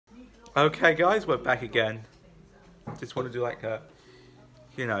Okay guys, we're back again. Just want to do like a,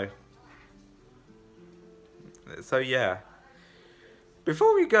 you know. So yeah.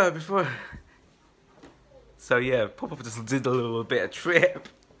 Before we go, so yeah, PopPop just did a little bit of trip.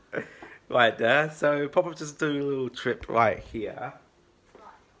 Right there. So PopPop just do a little trip right here.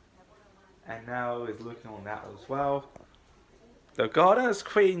 And now he's looking on that as well. The garden is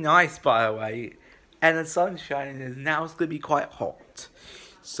pretty nice, by the way. And the sun's shining, and now it's going to be quite hot.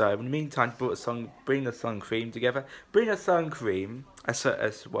 So in the meantime, bring the sun cream together. Bring the sun cream.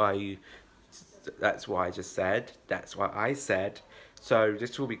 That's why I just said. That's what I said. So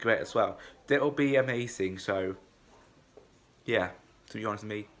this will be great as well. That'll be amazing. So yeah, to be honest with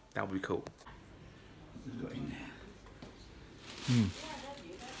me, that would be cool.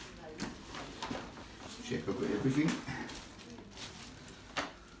 Check I've got everything.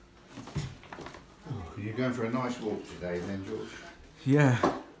 You're going for a nice walk today then, George? Yeah.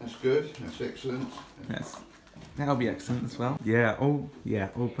 That's good, that's excellent. Yes. That'll be excellent as well. Yeah, all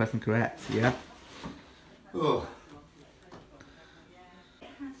present correct, yeah. Oh.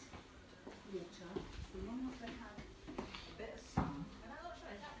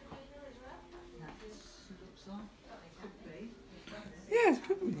 Yeah, it's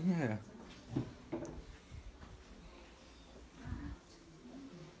probably, yeah.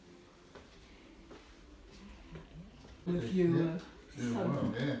 With you,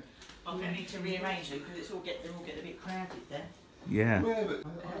 Yeah. I think I need to rearrange them because they're all getting a bit crowded there. Yeah. Yeah, but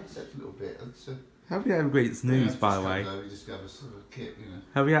I accept a little bit. Have you had a great snooze, by the way? We just have a sort of kick, you know.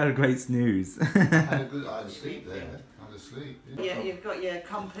 Have you had a great snooze? I had a sleep there. I had a sleep. Yeah, you've got your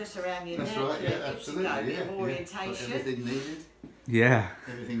compass around your That's neck. right, yeah, absolutely. You know, Yeah, your yeah. orientation. Got everything needed. Yeah.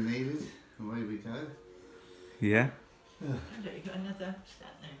 Everything needed. Away we go. Yeah. You've got another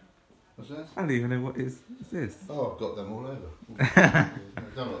stand there. What's that? I don't even know what is this. Oh, I've got them all over. I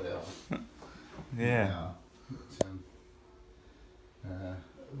don't know what they are. Yeah.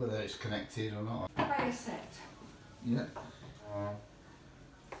 But whether it's connected or not. play a set. Yeah.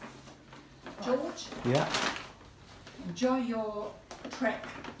 George, Yeah. enjoy your trek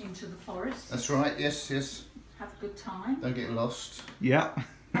into the forest. That's right, yes, yes. Have a good time. Don't get lost. Yeah.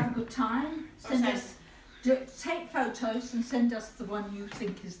 Have a good time. Send us, take photos and send us the one you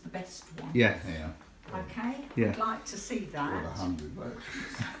think is the best one. Yeah. Yeah. Okay? Yeah. We'd like to see Or that. 100 bucks.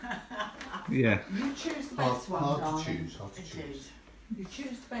 Yeah. You choose the best one, Hard to darling. choose, hard to It choose. is. You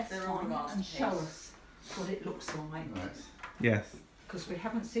choose the best They're all one and masterpiece. show us what it looks like. Right. Yes. Because we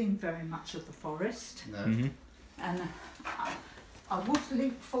haven't seen very much of the forest. No. Mhm. And I would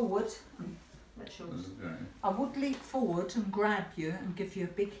leap forward and let's yours. That's great. I would leap forward and grab you and give you a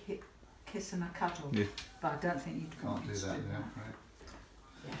big kiss and a cuddle, Yeah. but I don't think you'd want Can't me do to that do now,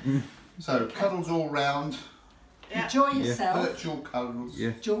 that. right. So, cuddles all round. Yeah. Enjoy yourself, Virtual cuddles.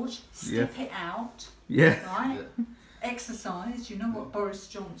 Yeah. George. Skip it out, Yeah. right? Yeah. Exercise. You know what Boris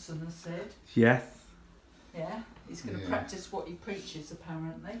Johnson has said. Yes. Yeah, he's going to Yeah. practice what he preaches,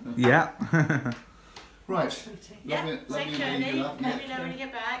 apparently. Yeah. Right. Sweetie. Yeah, Lovely- safe lovely journey. meeting you, love. Let me know when you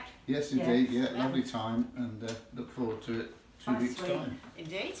get back. Yes, Yes. indeed. Yeah, lovely time, and look forward to it 2 Bye, weeks' sweet. time.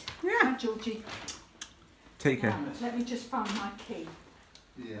 Indeed. Hi, Georgie. Take care. Now, let me just find my key.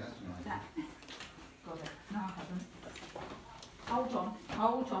 Yeah, that's right. That. Got it. No, I haven't. Hold on,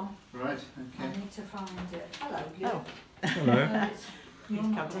 hold on. Right, I okay. need to find it. Hello, you. Oh, Hello. It's- he's you're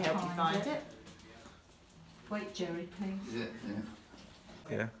come not to gonna help you find it. Wait, Jerry, please. Yeah, yeah.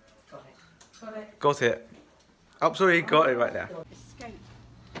 Yeah. Got it. Got it. Got it. Oh, sorry, got it right there. Escape.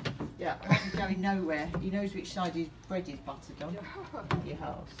 Yeah, I'm going nowhere. He knows which side his bread is buttered on. Your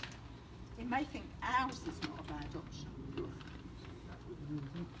house. He may think ours is not a bad option.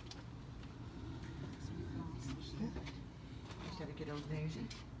 Just have a good old nosy.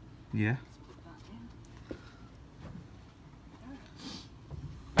 Yeah.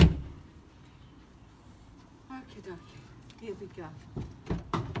 Okie dokie. Here we go.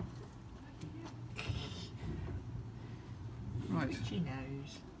 Right. Itchy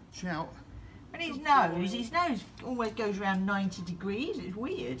nose. Shout. And his nose always goes around 90 degrees. It's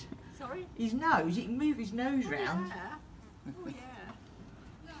weird. Sorry? His nose, he can move his nose round. Yeah. Oh yeah.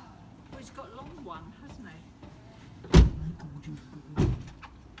 Well, he's got a long one, hasn't he?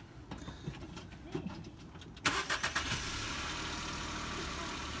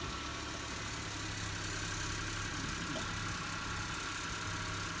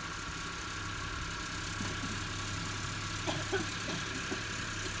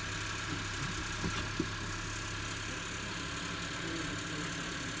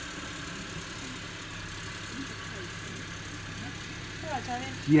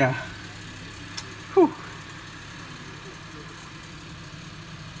 Yeah. Whew.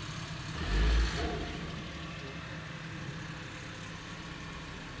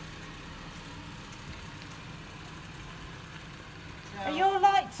 Are your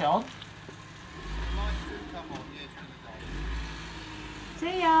lights on?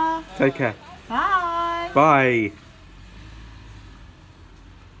 See ya. Take care. Bye. Bye.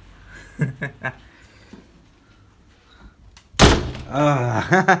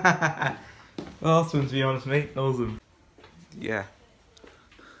 Awesome, to be honest, mate. Awesome. Yeah.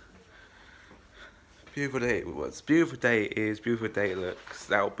 Beautiful day it was. Beautiful day it is. Beautiful day it looks.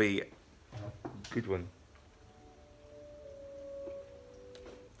 That'll be a good one.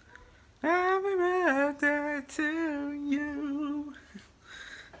 Happy birthday to you.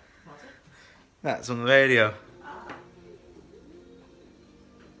 That's on the radio.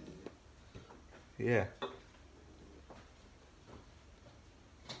 Yeah.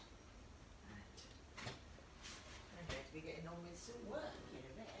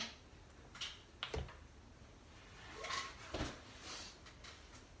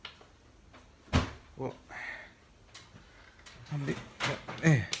 Well,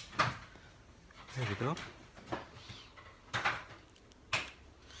 there we go.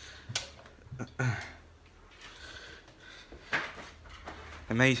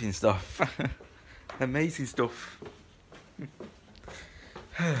 Amazing stuff. Amazing stuff.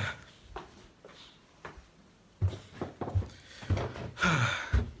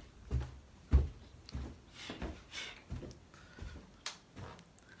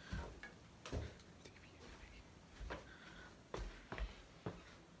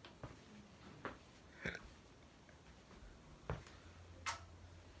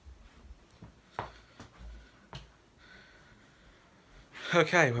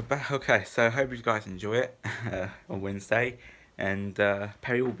 Okay, we're back. Okay, so I hope you guys enjoy it on Wednesday, and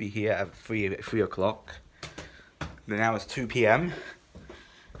Perry will be here at 3 o'clock. Now it's 2 p.m.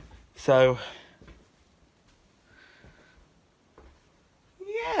 So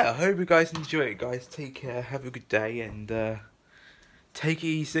yeah, I hope you guys enjoy it, guys. Take care, have a good day, and take it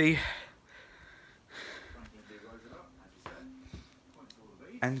easy.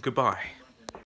 And goodbye.